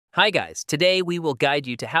Hi guys, today we will guide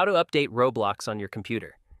you to how to update Roblox on your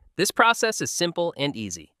computer. This process is simple and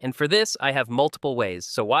easy, and for this I have multiple ways,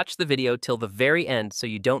 so watch the video till the very end so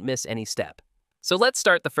you don't miss any step. So let's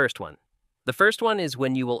start the first one. The first one is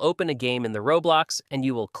when you will open a game in the Roblox and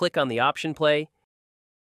you will click on the option play.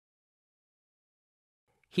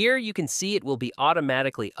 Here you can see it will be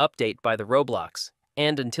automatically updated by the Roblox,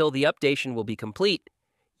 and until the updation will be complete,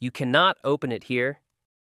 you cannot open it here.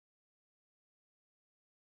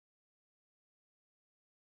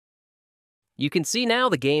 You can see now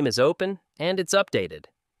the game is open and it's updated.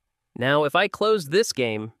 Now if I close this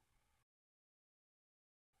game,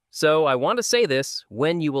 so I want to say this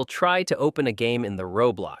when you will try to open a game in the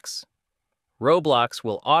Roblox. Roblox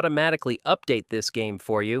will automatically update this game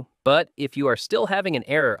for you, but if you are still having an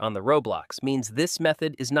error on the Roblox, means this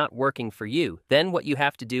method is not working for you, then what you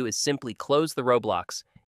have to do is simply close the Roblox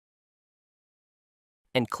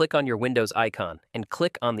and click on your Windows icon and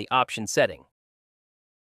click on the option setting.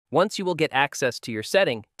 Once you will get access to your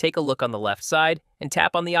setting, take a look on the left side and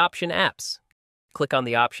tap on the option Apps. Click on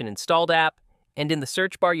the option Installed App, and in the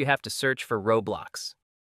search bar you have to search for Roblox.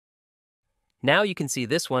 Now you can see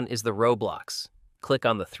this one is the Roblox. Click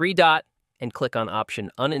on the three dot and click on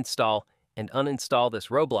option Uninstall and uninstall this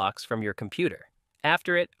Roblox from your computer.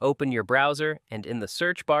 After it, open your browser and in the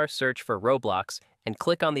search bar search for Roblox and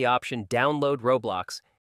click on the option Download Roblox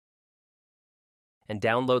and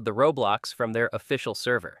download the Roblox from their official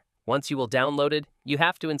server. Once you will download it, you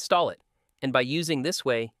have to install it, and by using this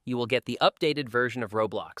way, you will get the updated version of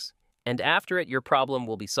Roblox, and after it, your problem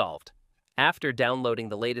will be solved, after downloading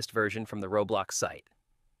the latest version from the Roblox site.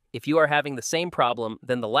 If you are having the same problem,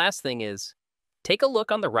 then the last thing is, take a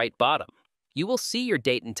look on the right bottom. You will see your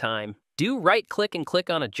date and time. Do right-click and click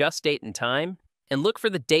on Adjust Date and Time, and look for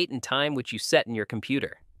the date and time which you set in your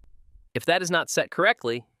computer. If that is not set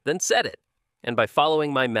correctly, then set it. And by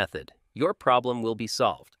following my method, your problem will be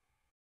solved.